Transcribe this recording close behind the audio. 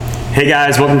Hey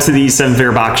guys, welcome to the Seven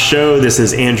Figure Box Show. This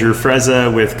is Andrew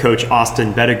Frezza with Coach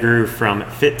Austin Bettigrew from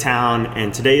FitTown,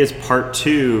 and today is part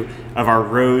 2 of our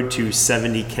road to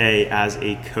 70K as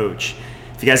a coach.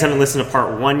 If you guys haven't listened to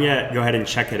part 1 yet, go ahead and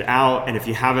check it out. And if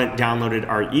you haven't downloaded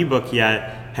our ebook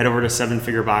yet, head over to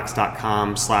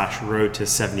sevenfigurebox.com/road to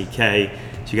 70K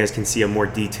so you guys can see a more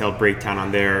detailed breakdown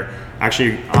on there.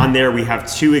 Actually, on there we have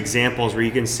 2 examples where you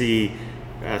can see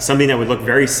something that would look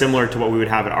very similar to what we would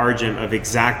have at our gym, of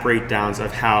exact breakdowns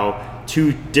of how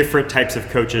 2 different types of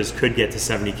coaches could get to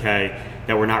 70K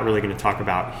that we're not really going to talk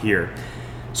about here.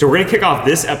 So we're going to kick off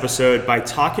this episode by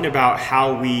talking about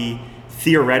how we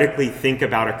theoretically think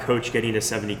about a coach getting to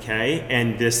 70K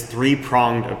and this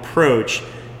 3-pronged approach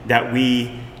that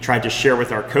we tried to share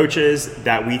with our coaches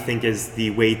that we think is the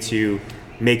way to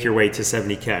make your way to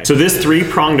 70K. So this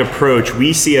 3-pronged approach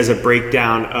we see as a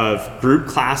breakdown of group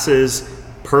classes,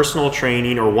 personal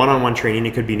training or one-on-one training,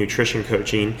 it could be nutrition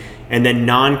coaching, and then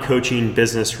non-coaching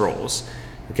business roles.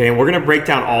 Okay, and we're gonna break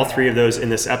down all 3 of those in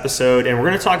this episode, and we're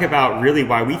gonna talk about really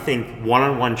why we think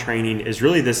one-on-one training is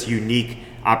really this unique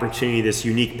opportunity, this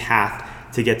unique path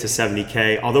to get to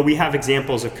 70K, although we have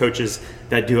examples of coaches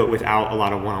that do it without a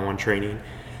lot of one-on-one training.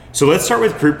 So let's start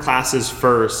with group classes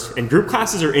first. And group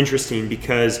classes are interesting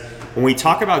because when we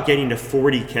talk about getting to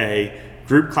 40K,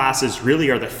 group classes really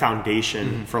are the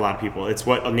foundation for a lot of people. It's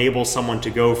what enables someone to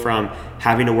go from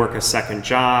having to work a second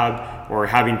job or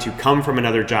having to come from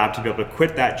another job to be able to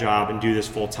quit that job and do this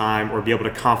full time, or be able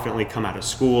to confidently come out of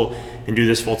school and do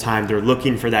this full time. They're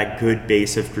looking for that good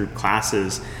base of group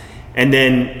classes. And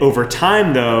then over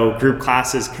time though, group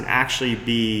classes can actually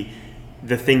be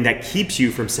the thing that keeps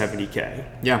you from 70K.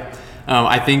 Yeah.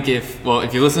 I think if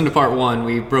you listen to part 1,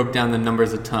 we broke down the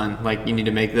numbers a ton. Like, you need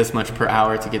to make this much per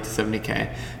hour to get to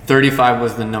 70K. 35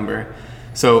 was the number.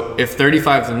 So if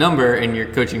 35 is the number and you're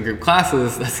coaching group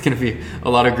classes, that's going to be a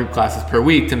lot of group classes per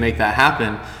week to make that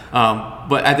happen.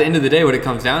 But at the end of the day, what it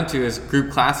comes down to is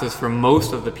group classes for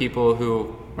most of the people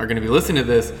who are going to be listening to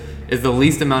this is the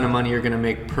least amount of money you're going to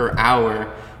make per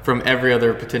hour from every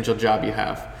other potential job you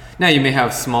have. Now, you may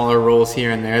have smaller roles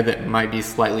here and there that might be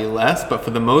slightly less, but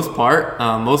for the most part,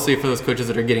 mostly for those coaches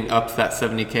that are getting up to that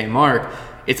 70K mark,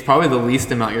 it's probably the least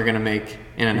amount you're going to make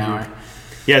in an hour.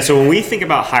 Yeah, so when we think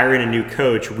about hiring a new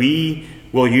coach, we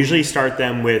will usually start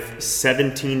them with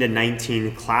 17 to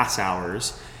 19 class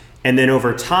hours. And then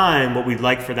over time, what we'd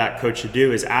like for that coach to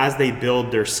do is, as they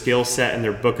build their skill set and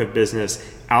their book of business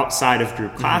outside of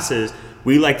group classes,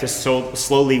 we like to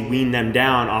slowly wean them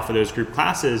down off of those group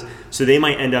classes, so they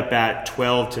might end up at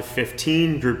 12 to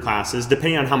 15 group classes,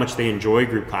 depending on how much they enjoy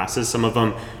group classes. Some of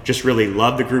them just really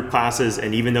love the group classes,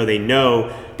 and even though they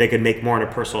know they could make more in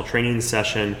a personal training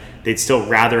session, they'd still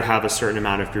rather have a certain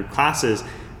amount of group classes.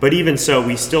 But even so,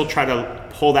 we still try to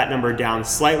pull that number down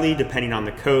slightly depending on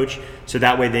the coach, so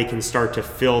that way they can start to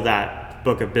fill that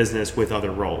book of business with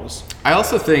other roles. I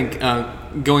also think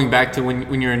going back to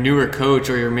when you're a newer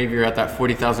coach, or maybe you're at that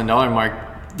 $40,000 mark,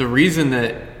 the reason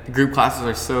that group classes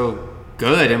are so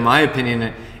good, in my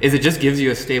opinion, is it just gives you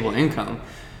a stable income.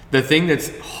 The thing that's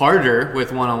harder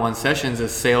with one-on-one sessions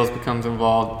is sales becomes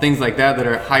involved, things like that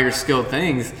are higher skilled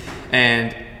things,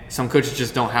 and some coaches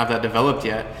just don't have that developed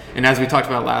yet. And as we talked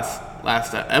about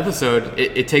last episode,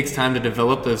 it takes time to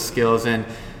develop those skills, and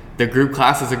the group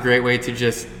class is a great way to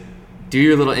just do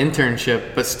your little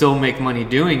internship, but still make money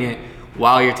doing it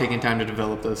while you're taking time to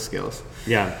develop those skills.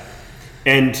 Yeah.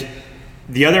 And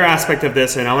the other aspect of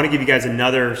this, and I want to give you guys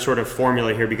another sort of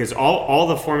formula here, because all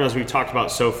the formulas we've talked about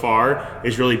so far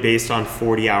is really based on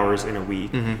 40 hours in a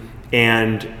week.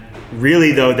 And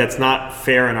really though, that's not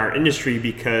fair in our industry,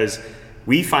 because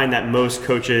we find that most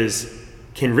coaches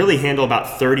can really handle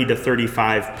about 30 to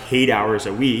 35 paid hours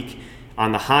a week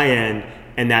on the high end.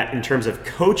 And that in terms of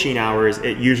coaching hours,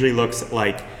 it usually looks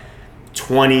like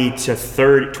 20 to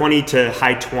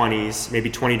high 20s, maybe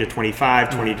 20 to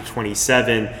 25, 20 to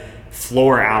 27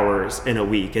 floor hours in a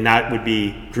week. And that would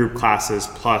be group classes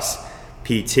plus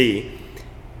PT.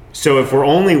 So if we're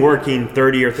only working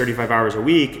 30 or 35 hours a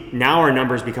week, now our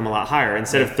numbers become a lot higher.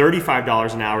 Instead of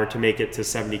 $35 an hour to make it to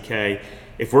 70K,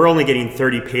 if we're only getting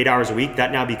 30 paid hours a week,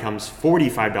 that now becomes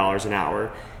 $45 an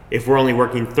hour. If we're only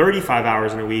working 35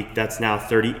 hours in a week, that's now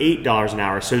 $38 an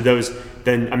hour. So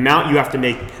the amount you have to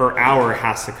make per hour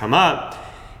has to come up.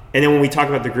 And then when we talk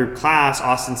about the group class,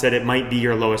 Austin said it might be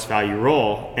your lowest value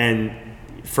role. And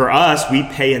for us, we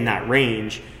pay in that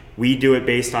range. We do it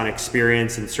based on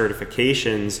experience and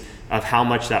certifications of how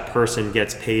much that person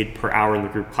gets paid per hour in the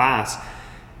group class.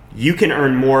 You can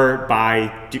earn more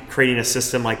by creating a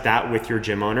system like that with your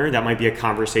gym owner. That might be a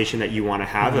conversation that you want to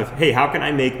have of, hey, how can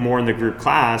I make more in the group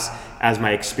class as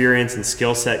my experience and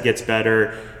skill set gets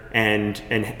better? and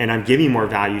I'm giving more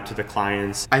value to the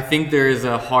clients. I think there is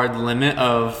a hard limit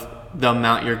of the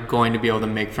amount you're going to be able to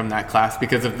make from that class,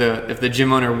 because if the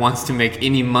gym owner wants to make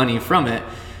any money from it,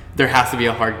 there has to be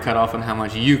a hard cutoff on how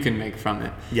much you can make from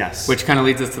it. Yes. Which kind of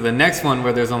leads us to the next one,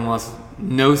 where there's almost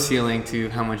no ceiling to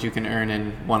how much you can earn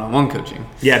in one-on-one coaching.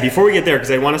 Yeah, before we get there,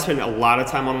 because I want to spend a lot of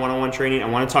time on one-on-one training, I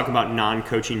want to talk about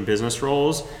non-coaching business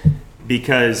roles,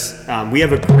 because we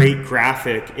have a great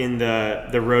graphic in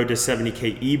the Road to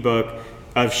 70K ebook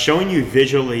of showing you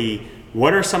visually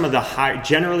what are some of the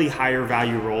generally higher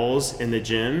value roles in the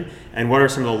gym and what are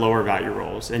some of the lower value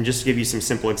roles. And just to give you some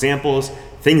simple examples,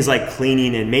 things like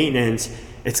cleaning and maintenance,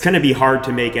 it's going to be hard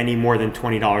to make any more than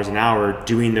 $20 an hour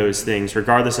doing those things,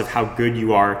 regardless of how good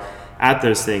you are at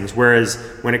those things. Whereas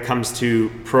when it comes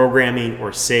to programming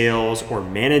or sales or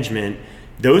management,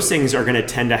 those things are going to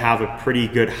tend to have a pretty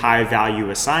good high value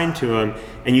assigned to them,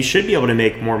 and you should be able to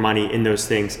make more money in those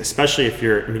things, especially if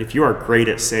you are great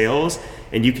at sales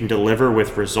and you can deliver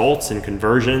with results and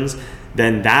conversions,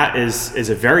 then that is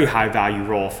a very high value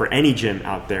role for any gym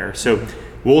out there. So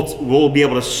you'll be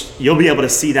able to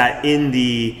see that in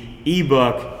the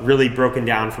ebook, really broken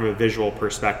down from a visual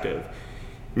perspective.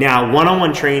 Now,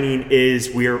 one-on-one training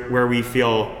is where we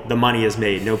feel the money is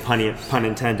made, no pun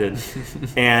intended.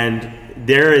 And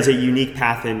there is a unique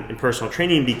path in personal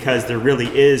training because there really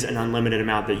is an unlimited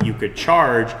amount that you could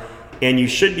charge, and you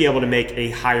should be able to make a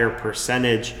higher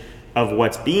percentage of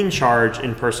what's being charged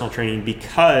in personal training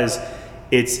because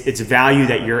it's value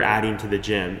that you're adding to the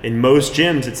gym. In most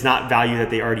gyms, it's not value that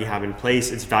they already have in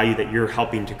place, it's value that you're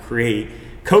helping to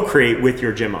co-create with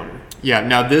your gym owner. Yeah,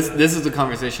 now this is a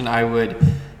conversation I would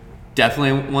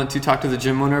definitely want to talk to the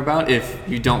gym owner about if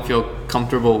you don't feel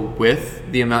comfortable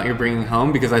with the amount you're bringing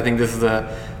home, because I think this is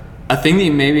a thing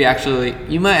that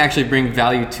you might actually bring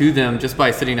value to them just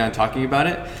by sitting down and talking about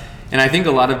it. And I think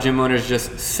a lot of gym owners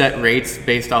just set rates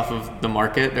based off of the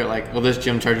market. They're like, well, this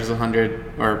gym charges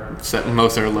 100, or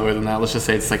most are lower than that. Let's just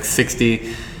say it's like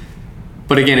 60.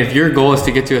 But again, if your goal is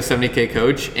to get to a 70K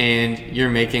coach and you're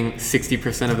making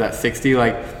 60% of that 60,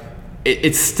 like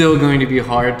it's still going to be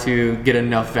hard to get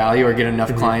enough value or get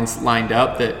enough clients lined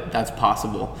up that's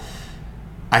possible.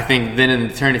 I think then in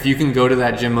turn, if you can go to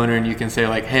that gym owner and you can say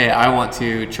like, hey, I want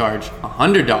to charge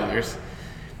 $100,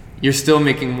 you're still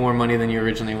making more money than you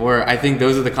originally were. I think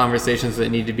those are the conversations that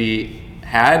need to be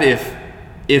had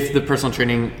if the personal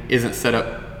training isn't set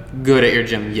up good at your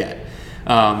gym yet.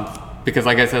 Because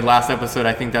like I said last episode,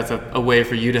 I think that's a way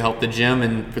for you to help the gym,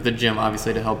 and for the gym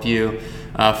obviously to help you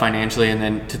financially, and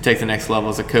then to take the next level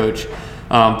as a coach.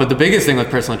 But the biggest thing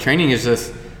with personal training is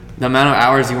just the amount of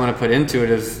hours you want to put into it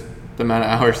is the amount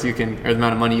of hours you can, or the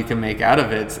amount of money you can make out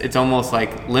of it. It's almost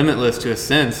like limitless to a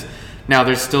sense. Now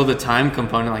there's still the time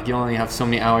component, like you only have so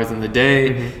many hours in the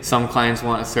day. Some clients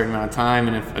want a certain amount of time,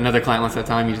 and if another client wants that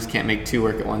time, you just can't make two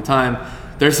work at one time.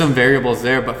 There's some variables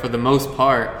there, but for the most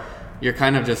part, you're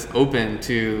kind of just open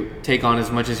to take on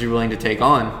as much as you're willing to take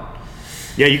on.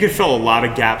 Yeah, you could fill a lot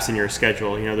of gaps in your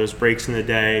schedule. You know, those breaks in the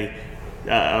day,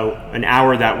 an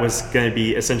hour that was going to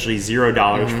be essentially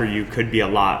 $0 for you could be a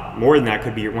lot more than that,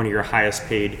 could be one of your highest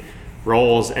paid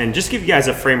roles. And just to give you guys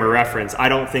a frame of reference, I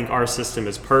don't think our system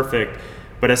is perfect,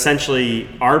 but essentially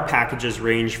our packages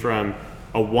range from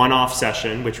a one-off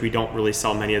session, which we don't really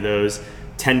sell many of those,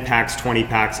 10 packs, 20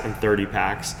 packs, and 30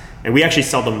 packs. And we actually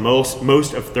sell the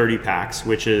most of 30 packs,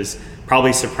 which is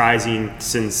probably surprising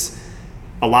since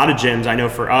a lot of gyms, I know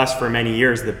for us, for many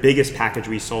years, the biggest package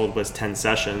we sold was 10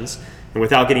 sessions. And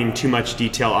without getting too much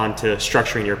detail onto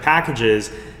structuring your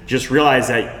packages, just realize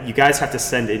that you guys have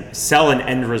to sell an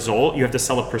end result. You have to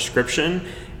sell a prescription,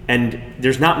 and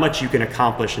there's not much you can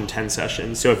accomplish in 10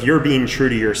 sessions. So if you're being true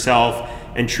to yourself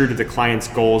and true to the client's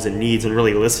goals and needs and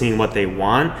really listening what they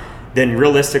want, then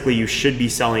realistically you should be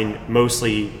selling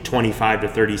mostly 25 to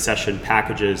 30 session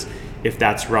packages if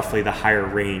that's roughly the higher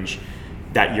range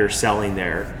that you're selling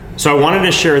there. So I wanted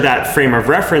to share that frame of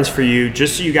reference for you,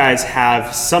 just so you guys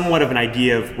have somewhat of an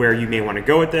idea of where you may want to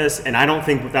go with this. And I don't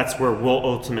think that's where we'll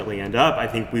ultimately end up. I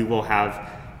think we will have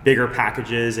bigger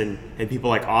packages, and people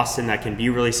like Austin that can be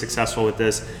really successful with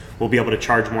this will be able to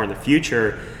charge more in the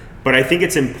future. But I think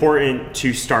it's important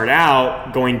to start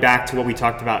out going back to what we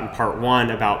talked about in part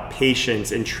one about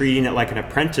patience and treating it like an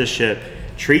apprenticeship.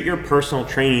 Treat your personal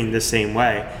training the same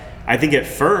way. I think at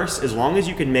first, as long as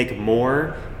you can make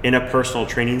more in a personal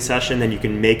training session than you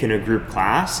can make in a group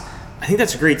class, I think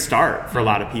that's a great start for a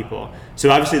lot of people. So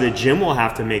obviously the gym will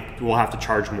have to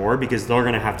charge more because they're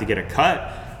going to have to get a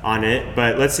cut on it.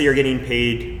 But let's say you're getting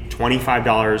paid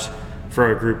 $25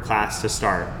 for a group class to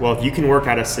start. Well, if you can work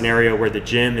out a scenario where the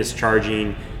gym is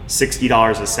charging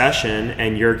 $60 a session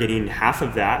and you're getting half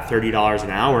of that, $30 an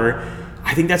hour,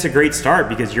 I think that's a great start,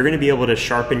 because you're going to be able to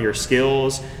sharpen your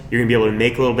skills. You're going to be able to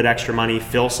make a little bit extra money,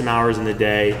 fill some hours in the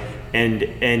day,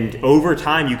 and over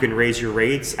time you can raise your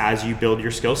rates as you build your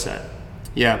skill set.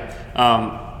 Yeah.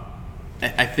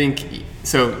 I think,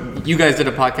 so you guys did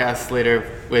a podcast later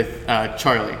with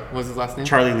Charlie. What was his last name?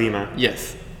 Charlie Lima.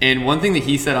 Yes. And one thing that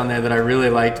he said on there that I really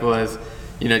liked was,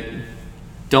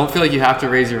 don't feel like you have to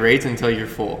raise your rates until you're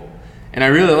full. And I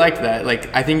really liked that.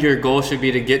 Like, I think your goal should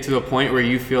be to get to a point where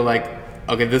you feel like,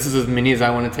 okay, this is as many as I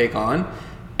want to take on.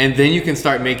 And then you can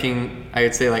start making, I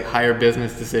would say, like, higher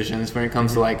business decisions when it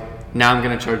comes to, like, now I'm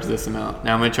going to charge this amount.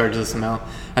 Now I'm going to charge this amount.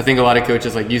 I think a lot of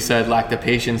coaches, like you said, lack the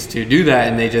patience to do that,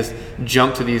 and they just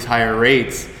jump to these higher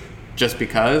rates just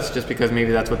because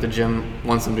maybe that's what the gym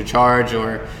wants them to charge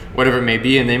or whatever it may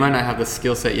be, and they might not have the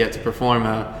skill set yet to perform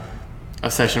a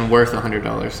session worth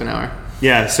 $100 an hour.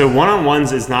 Yeah, so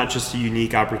one-on-ones is not just a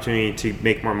unique opportunity to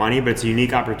make more money, but it's a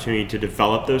unique opportunity to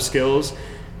develop those skills,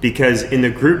 because in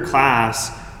the group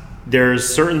class,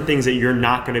 there's certain things that you're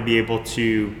not going to be able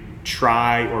to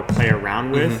try or play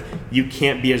around with. You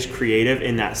can't be as creative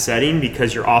in that setting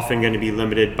because you're often going to be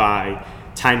limited by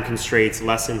time constraints,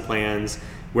 lesson plans.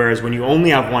 Whereas when you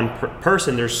only have one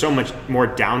person, there's so much more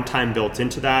downtime built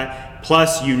into that.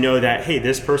 Plus, you know that, hey,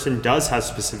 this person does have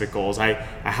specific goals. I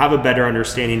have a better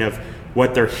understanding of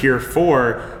what they're here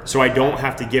for, so I don't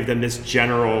have to give them this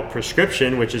general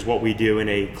prescription, which is what we do in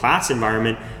a class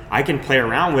environment. I can play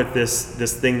around with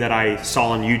this thing that I saw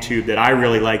on YouTube that I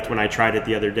really liked when I tried it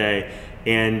the other day,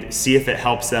 and see if it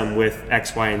helps them with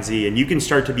X, Y, and Z. And you can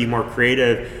start to be more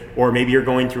creative, or maybe you're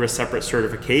going through a separate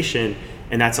certification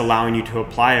and that's allowing you to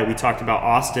apply it. We talked about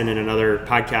Austin in another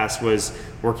podcast, was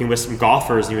working with some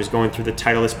golfers, and he was going through the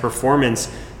Titleist Performance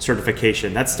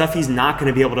certification. That's stuff he's not going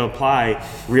to be able to apply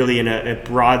really in a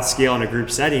broad scale in a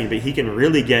group setting, but he can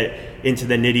really get into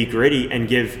the nitty gritty and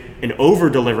give an over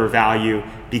deliver value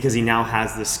because he now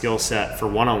has the skill set for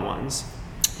one-on-ones.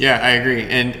 Yeah, I agree.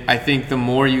 And I think the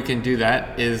more you can do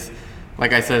that is,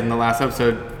 like I said in the last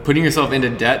episode, putting yourself into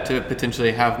debt to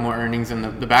potentially have more earnings in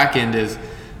the back end is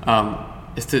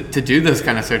to do those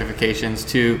kind of certifications,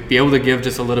 to be able to give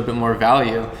just a little bit more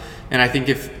value. And I think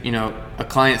if a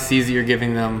client sees that you're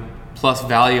giving them plus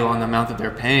value on the amount that they're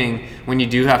paying, when you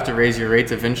do have to raise your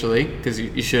rates eventually, because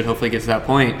you should hopefully get to that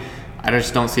point, I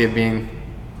just don't see it being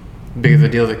big of a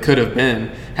deal that could have been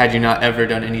had you not ever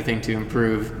done anything to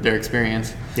improve their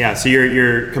experience. Yeah, so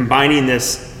you're combining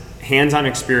this hands-on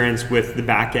experience with the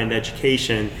back-end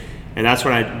education, and that's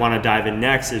what I want to dive in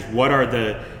next, is what are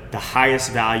the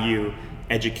highest value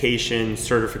education,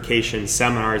 certification,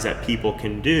 seminars that people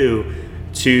can do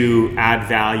to add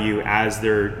value as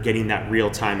they're getting that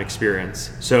real-time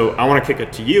experience. So I want to kick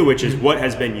it to you, which is what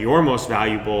has been your most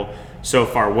valuable so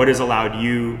far? What has allowed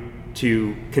you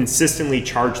to consistently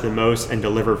charge the most and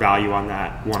deliver value on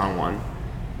that one-on-one?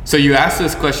 So you asked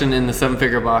this question in the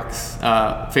 7-Figure Box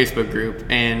Facebook group,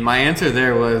 and my answer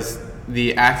there was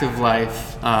the Active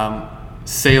Life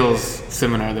sales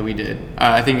seminar that we did.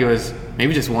 I think it was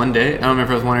maybe just one day. I don't remember if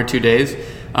it was 1 or 2 days.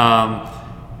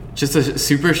 Just a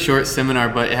super short seminar,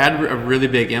 but it had a really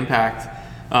big impact.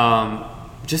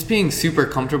 Just being super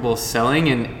comfortable selling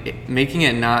and making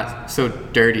it not so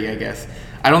dirty, I guess.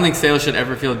 I don't think sales should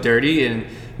ever feel dirty, and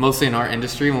mostly in our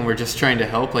industry when we're just trying to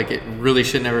help, like, it really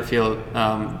should never feel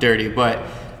dirty. But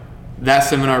that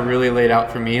seminar really laid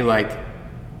out for me, like,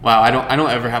 wow, I don't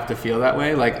ever have to feel that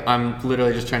way. Like, I'm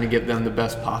literally just trying to give them the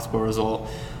best possible result.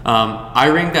 I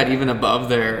rank that even above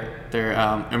their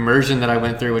immersion that I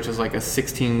went through, which was like a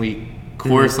 16-week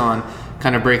course on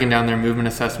kind of breaking down their movement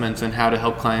assessments and how to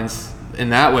help clients in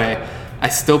that way. I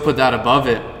still put that above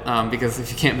it because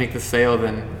if you can't make the sale,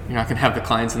 then you're not going to have the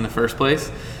clients in the first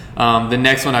place. The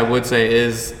next one I would say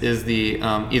is the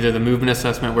either the movement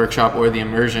assessment workshop or the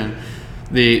immersion.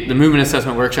 The movement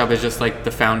assessment workshop is just like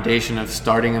the foundation of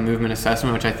starting a movement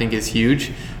assessment, which I think is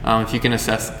huge. If you can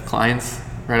assess clients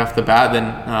right off the bat,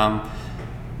 then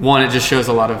one, it just shows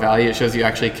a lot of value. It shows you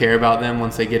actually care about them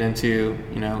once they get into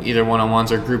either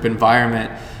one-on-ones or group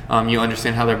environment. You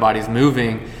understand how their body's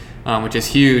moving, which is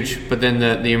huge. But then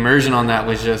the immersion on that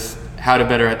was just how to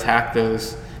better attack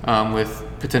those with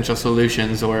potential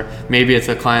solutions. Or maybe it's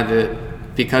a client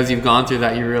that, because you've gone through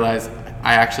that, you realize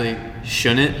I actually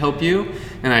shouldn't help you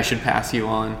and I should pass you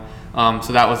on.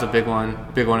 So that was a big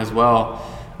one as well.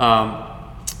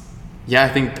 Yeah, I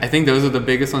think those are the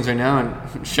biggest ones right now.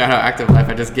 And shout out Active Life.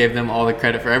 I just gave them all the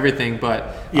credit for everything,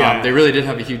 but they really did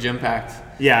have a huge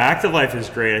impact. Yeah, Active Life is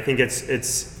great. I think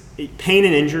it's pain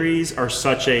and injuries are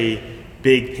such a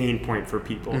big pain point for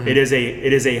people. It is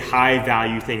a high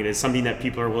value thing. It is something that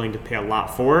people are willing to pay a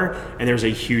lot for, and there's a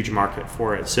huge market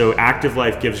for it. So Active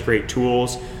Life gives great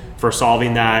tools for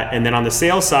solving that. And then on the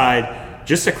sales side,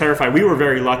 just to clarify, we were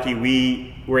very lucky.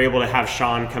 We were able to have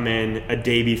Sean come in a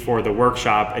day before the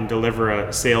workshop and deliver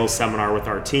a sales seminar with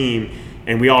our team,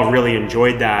 and we all really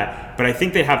enjoyed that. But I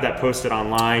think they have that posted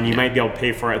online. You might be able to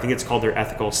pay for it. I think it's called their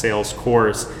Ethical Sales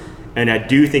course. And I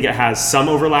do think it has some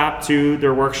overlap to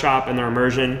their workshop and their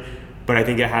immersion, but I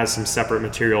think it has some separate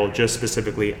material just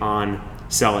specifically on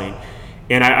selling.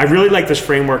 And I really like this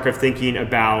framework of thinking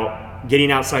about getting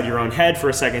outside your own head for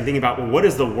a second, thinking about, well, what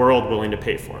is the world willing to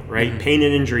pay for, right? Pain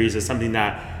and injuries is something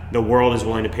that the world is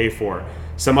willing to pay for.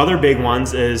 Some other big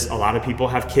ones is a lot of people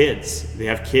have kids. They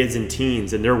have kids and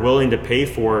teens, and they're willing to pay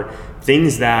for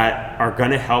things that are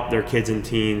going to help their kids and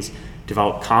teens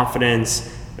develop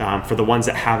confidence. For the ones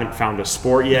that haven't found a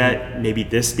sport yet, maybe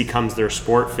this becomes their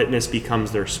sport, fitness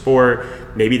becomes their sport.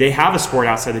 Maybe they have a sport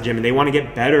outside the gym and they want to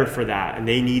get better for that, and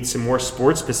they need some more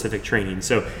sports-specific training.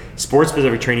 So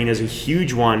sports-specific training is a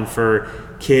huge one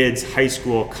for kids, high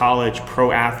school, college,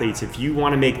 pro athletes. If you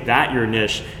want to make that your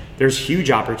niche, there's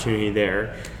huge opportunity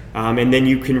there. And then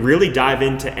you can really dive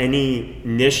into any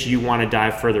niche you want to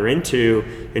dive further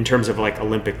into in terms of like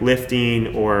Olympic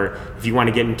lifting, or if you want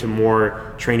to get into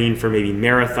more training for maybe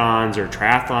marathons or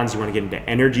triathlons, you want to get into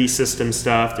energy system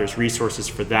stuff, there's resources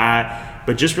for that.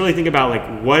 But just really think about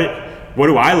like what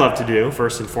do I love to do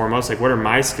first and foremost, like what are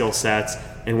my skill sets,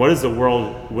 and what is the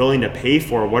world willing to pay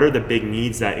for? What are the big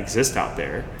needs that exist out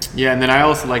there? Yeah, and then I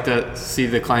also like to see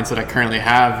the clients that I currently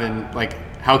have and like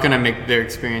how can I make their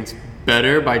experience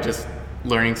better by just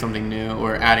learning something new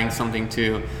or adding something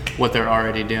to what they're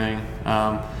already doing.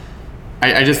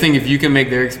 I just think if you can make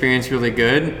their experience really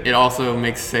good, it also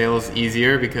makes sales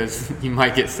easier because you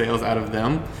might get sales out of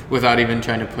them without even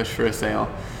trying to push for a sale.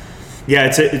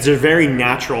 Yeah, it's a very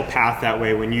natural path that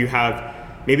way when you have,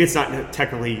 maybe it's not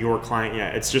technically your client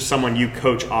yet, it's just someone you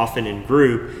coach often in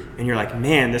group, and you're like,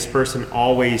 man, this person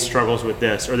always struggles with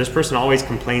this, or this person always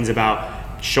complains about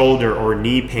shoulder or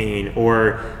knee pain,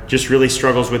 or just really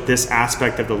struggles with this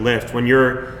aspect of the lift. When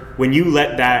you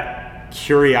let that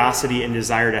curiosity and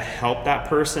desire to help that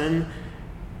person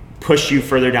push you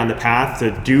further down the path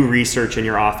to do research in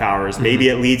your off hours, maybe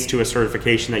it leads to a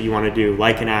certification that you want to do,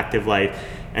 like an Active Life,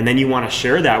 and then you want to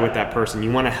share that with that person,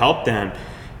 you want to help them.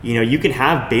 You know, you can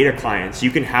have beta clients,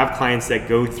 you can have clients that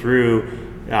go through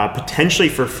potentially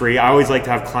for free. I always like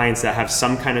to have clients that have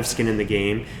some kind of skin in the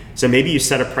game. So maybe you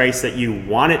set a price that you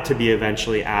want it to be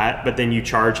eventually at, but then you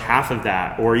charge half of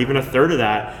that or even a third of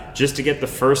that just to get the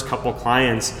first couple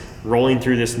clients rolling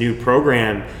through this new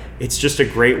program. It's just a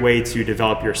great way to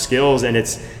develop your skills, and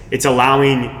it's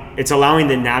allowing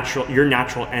your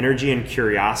natural energy and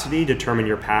curiosity determine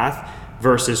your path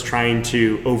versus trying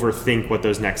to overthink what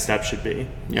those next steps should be.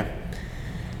 Yeah.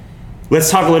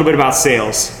 Let's talk a little bit about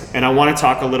sales, and I want to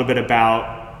talk a little bit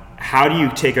about how do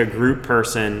you take a group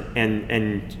person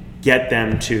and get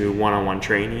them to one-on-one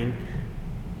training?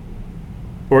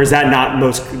 Or is that not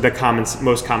most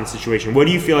common situation? What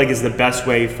do you feel like is the best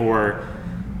way for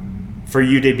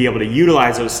you to be able to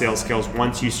utilize those sales skills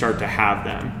once you start to have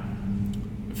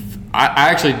them? I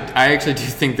actually do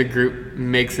think the group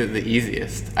makes it the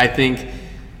easiest. I think,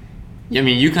 I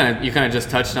mean, you kind of just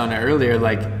touched on it earlier.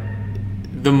 Like,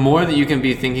 the more that you can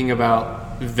be thinking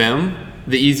about them,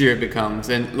 the easier it becomes.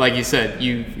 And like you said,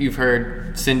 you've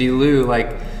heard Cindy Lou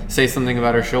like say something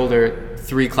about her shoulder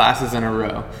 3 classes in a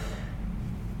row.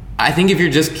 I think if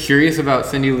you're just curious about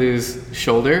Cindy Lou's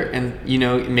shoulder, and you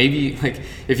know, maybe like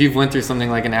if you've went through something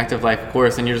like an Active Life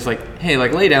course and you're just like, hey,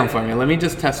 like lay down for me, let me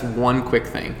just test one quick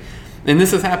thing. And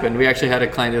this has happened. We actually had a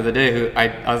client the other day who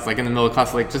I was like in the middle of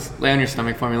class, like, just lay on your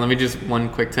stomach for me, let me just one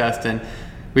quick test. And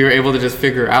we were able to just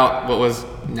figure out what was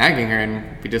nagging her,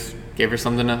 and we just gave her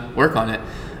something to work on it.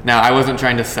 Now, I wasn't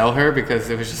trying to sell her because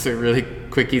it was just a really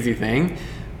quick, easy thing,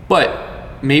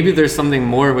 but maybe there's something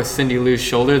more with Cindy Lou's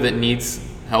shoulder that needs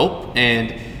help,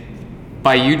 and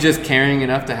by you just caring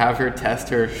enough to have her test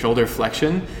her shoulder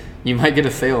flexion, you might get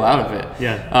a sale out of it.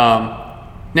 Yeah.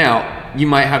 Now, you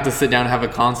might have to sit down and have a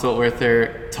consult with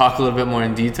her, talk a little bit more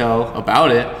in detail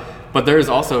about it, but there's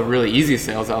also really easy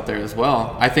sales out there as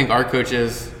well. I think our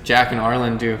coaches, Jack and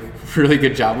Arlen, do a really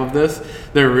good job of this.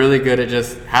 They're really good at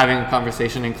just having a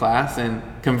conversation in class and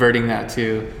converting that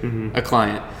to a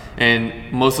client.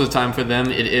 And most of the time for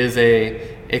them, it is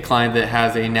a client that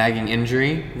has a nagging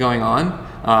injury going on.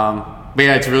 But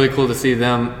yeah, it's really cool to see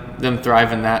them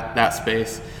thrive in that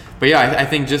space. But yeah, I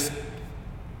think just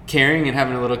caring and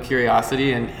having a little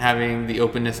curiosity and having the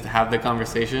openness to have the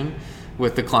conversation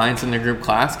with the clients in the group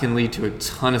class can lead to a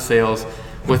ton of sales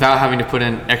without having to put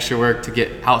in extra work to get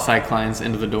outside clients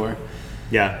into the door.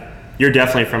 Yeah. You're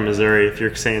definitely from Missouri if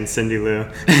you're saying Cindy Lou.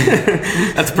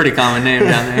 That's a pretty common name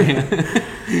down there.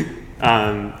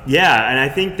 Yeah, and I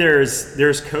think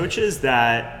there's coaches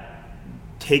that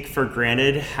take for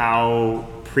granted how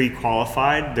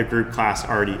pre-qualified the group class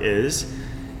already is.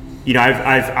 You know,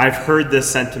 I've heard this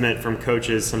sentiment from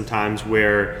coaches sometimes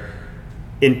where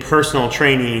in personal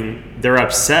training they're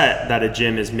upset that a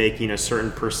gym is making a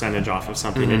certain percentage off of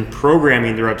something. Mm-hmm. In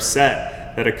programming, they're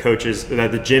upset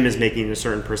that the gym is making a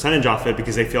certain percentage off it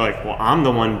because they feel like, well, I'm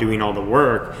the one doing all the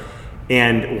work.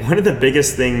 And one of the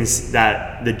biggest things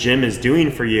that the gym is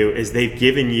doing for you is they've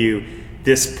given you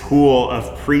this pool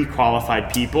of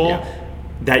pre-qualified people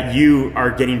that you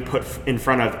are getting put in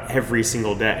front of every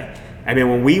single day. I mean,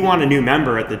 when we want a new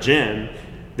member at the gym,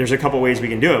 there's a couple ways we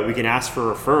can do it. We can ask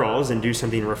for referrals and do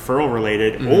something referral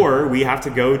related, or we have to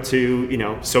go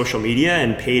to, social media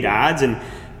and paid ads, and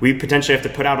we potentially have to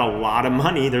put out a lot of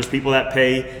money. There's people that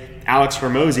pay Alex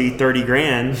Hormozy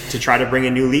 $30,000 to try to bring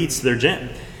in new leads to their gym.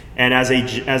 And as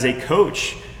a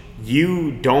coach,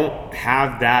 you don't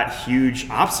have that huge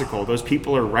obstacle. Those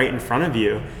people are right in front of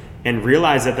you, and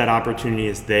realize that opportunity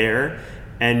is there,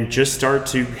 and just start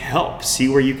to help, see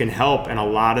where you can help. And a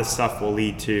lot of stuff will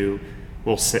lead to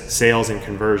sales and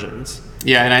conversions.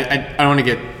 Yeah. And I don't want to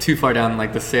get too far down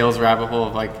like the sales rabbit hole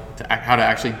of how to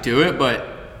actually do it, but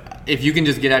if you can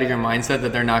just get out of your mindset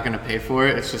that they're not going to pay for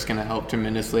it, it's just going to help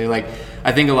tremendously. Like,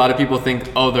 I think a lot of people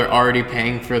think, oh, they're already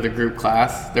paying for the group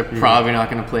class, they're probably not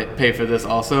going to pay for this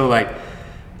also. Like,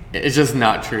 it's just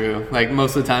not true. Like,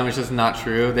 most of the time it's just not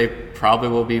true. They probably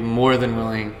will be more than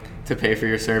willing to pay for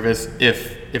your service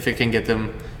if it can get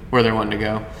them where they're wanting to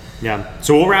go. Yeah.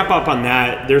 So we'll wrap up on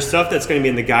that. There's stuff that's going to be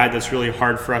in the guide that's really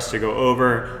hard for us to go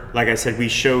over. Like I said, we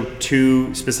show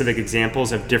 2 specific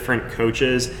examples of different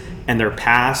coaches and their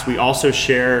past. We also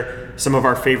share some of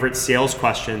our favorite sales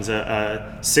questions,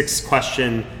 a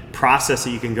 6-question process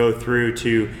that you can go through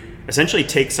to essentially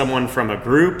take someone from a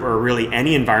group or really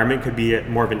any environment, could be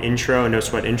more of an intro, a no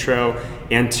sweat intro,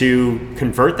 and to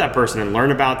convert that person and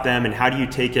learn about them. And how do you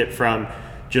take it from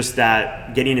just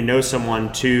that getting to know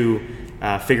someone to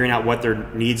figuring out what their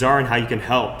needs are and how you can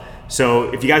help.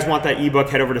 So if you guys want that ebook,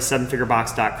 head over to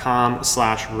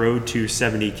 7figurebox.com/road to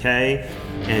 70K.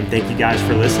 And thank you guys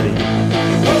for listening.